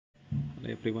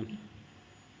Hello everyone.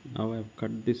 Now I have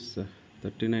cut this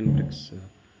 39 bricks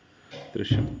through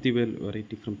Shaktivel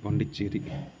variety from Pondicherry.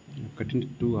 I have cut into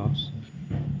two halves.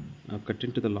 I have cut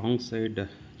into the long side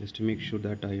just to make sure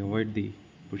that I avoid the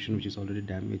portion which is already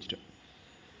damaged.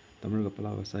 தமிழக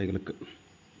பலா விவசாயிகளுக்கு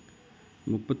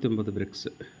 39 BRICS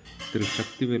திரு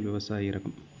சக்திவேல் விவசாயி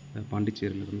ரகம்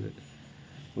பாண்டிச்சேரியிலிருந்து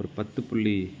ஒரு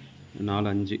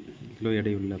 10.45 kilo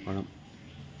எடையுள்ள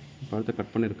பழத்தை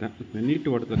cut பண்ணியிருக்கேன்.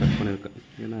 நீட்டு ஓட்டத்தில் கட் பண்ணியிருக்கேன்.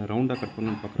 ஏன்னா ரவுண்டாக கட்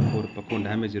பண்ணணும்னு பார்க்குறப்போ ஒரு பக்கம்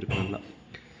டேமேஜ் இருக்குது நல்லா.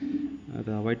 அதை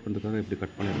அவாய்ட் பண்ணுறதுக்காக இப்படி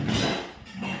கட் பண்ணியிருக்கேன்.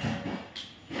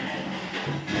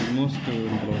 ஆல்மோஸ்ட்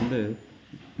இதில்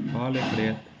பாலே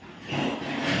கிடையாது,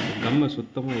 கம்மை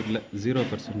சுத்தமாக இல்லை,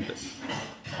 0%.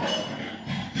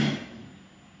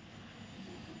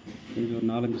 கொஞ்சம் ஒரு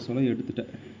 4-5 சொலை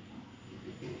எடுத்துட்டேன்.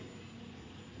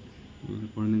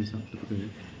 குழந்தைங்க சாப்பிட்டுக்கிட்டு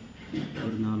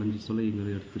ஒரு 4-5 சொலை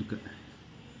இங்கே எடுத்துருக்கேன்.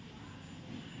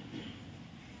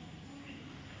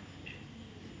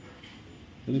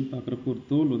 இதுன்னு பார்க்குறப்போ ஒரு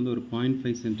தோல் ஒரு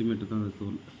 0.5 சென்டிமீட்டர் தான் அந்த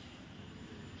தோல்.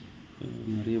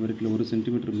 நிறைய வரைக்கும் 1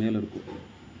 சென்டிமீட்டர் மேலே இருக்கும்.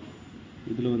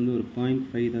 இதில் ஒரு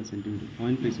 0.5 தான் சென்டிமீட்டர்,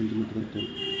 0.5 சென்டிமீட்டர் தான் தோல்.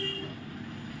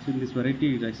 So in this variety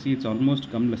I see it's almost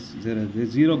gumless. There is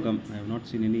zero gum. I have not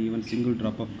seen any even single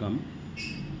drop of gum.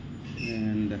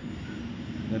 And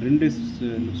the rind is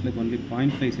looks like only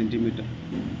 0.5 centimeter.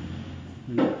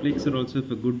 And the flakes are also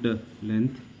of a good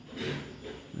length.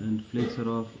 And flakes are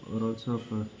also of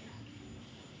a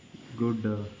good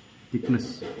thickness.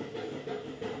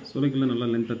 சொலைகள் நல்லா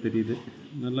லென்த்தாக தெரியுது,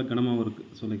 நல்லா கனமாகவும்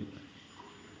இருக்குது சொலைகள்.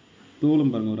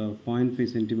 தோலும் பாருங்கள், ஒரு 0.5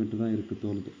 centimetre தான் இருக்குது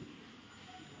தோலுக்கு,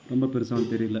 ரொம்ப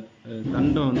பெருசாகவும் தெரியல.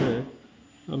 தண்டம்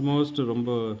ஆல்மோஸ்ட் ரொம்ப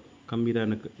கம்மி தான்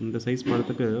எனக்கு. இந்த சைஸ்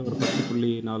பழத்துக்கு ஒரு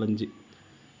 10.45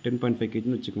 10.5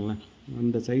 கேஜின்னு வச்சுக்கோங்களேன்.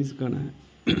 அந்த சைஸுக்கான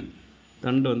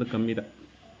தண்டு கம்மி தான்.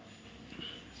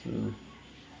 So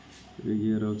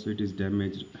here also it is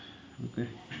damaged. Okay,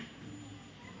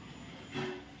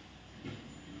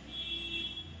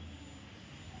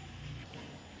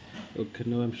 okay,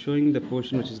 now I'm showing the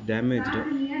portion which is damaged.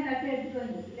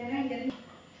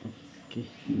 Okay,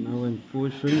 now I'm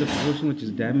showing the portion which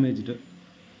is damaged.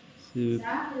 See,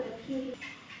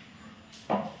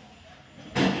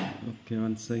 okay,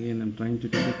 once again I'm trying to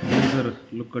take a closer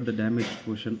look at the damaged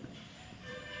portion,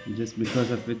 just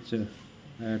because of which I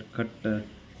had cut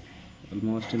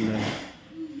almost in the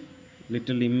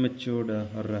little immature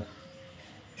or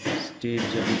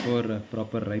stage before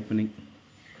proper ripening.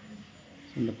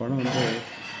 இந்த பழம்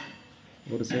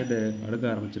ஒரு side அழுக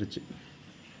ஆரம்பிச்சிருச்சு.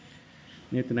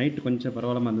 நேற்று night கொஞ்சம்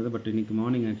பரவாயில்லாமல் இருந்தது, but இன்றைக்கி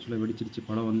morning ஆக்சுவலாக வெடிச்சிருச்சு.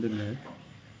 பழம்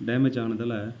டேமேஜ்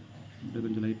ஆனதால்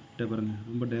கொஞ்சம் லைட்டாக பாருங்கள்,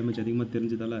 ரொம்ப டேமேஜ் அதிகமாக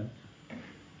தெரிஞ்சதால்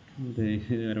இது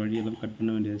வேறு வழியெல்லாம் கட் பண்ண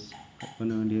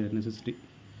வேண்டிய necessity.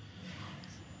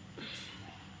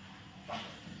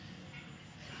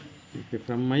 Okay,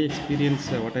 from my experience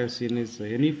what I have seen is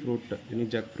any fruit, any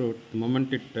jackfruit, the moment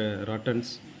it rottens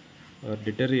or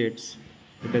deteriorates,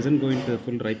 it doesn't go into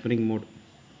full ripening mode.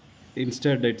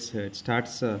 Instead it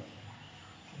starts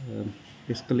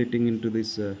escalating into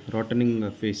this rottening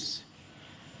phase.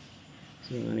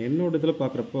 So என்னோட இதில்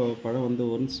பார்க்குறப்போ பழம்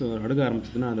once அழுக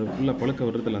ஆரம்பிச்சதுன்னா அது ஃபுல்லாக பழுக்க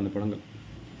வருறதில்ல. அந்த பழங்கள்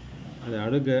அது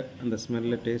அழுக, அந்த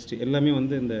ஸ்மெல்லு, டேஸ்ட்டு எல்லாமே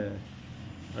இந்த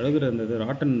அழுகிற அந்த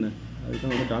ராட்டன்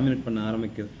அதுதான் டாமினேட் பண்ண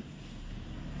ஆரம்பிக்குது.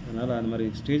 அதனால் அந்த மாதிரி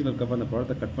ஸ்டேஜில் இருக்கப்போ அந்த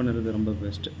பழத்தை கட் பண்ணுறது ரொம்ப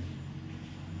பெஸ்ட்டு.